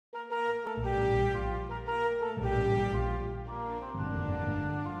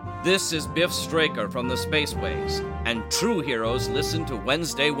This is Biff Straker from the Spaceways, and true heroes listen to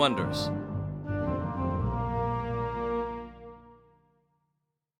Wednesday Wonders.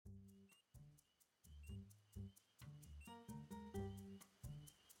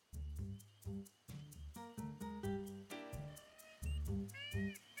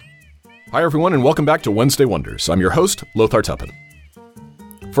 Hi everyone, and welcome back to Wednesday Wonders. I'm your host, Lothar Tuppen.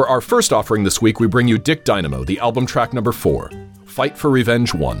 For our first offering this week, we bring you Dick Dynamo, the album track number 4, Fight for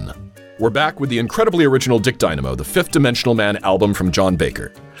Revenge 1. We're back with the incredibly original Dick Dynamo, the Fifth Dimensional Man album from John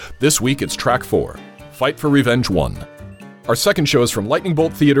Baker. This week, it's track 4, Fight for Revenge 1. Our second show is from Lightning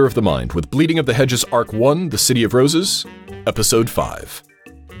Bolt Theater of the Mind, with Bleeding of the Hedges Arc 1, The City of Roses, Episode 5.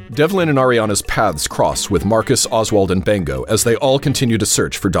 Devlin and Ariana's paths cross with Marcus, Oswald, and Bango as they all continue to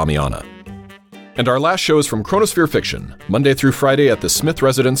search for Damiana. And our last show is from Chronosphere Fiction, Monday through Friday at the Smith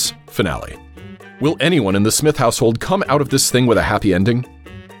Residence, finale. Will anyone in the Smith household come out of this thing with a happy ending?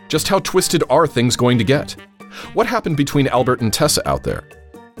 Just how twisted are things going to get? What happened between Albert and Tessa out there?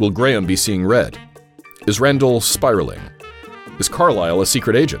 Will Graham be seeing red? Is Randall spiraling? Is Carlisle a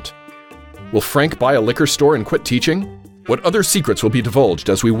secret agent? Will Frank buy a liquor store and quit teaching? What other secrets will be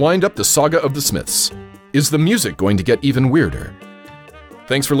divulged as we wind up the saga of the Smiths? Is the music going to get even weirder?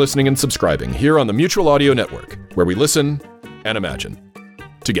 Thanks for listening and subscribing here on the Mutual Audio Network, where we listen and imagine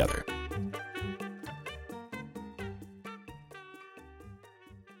together.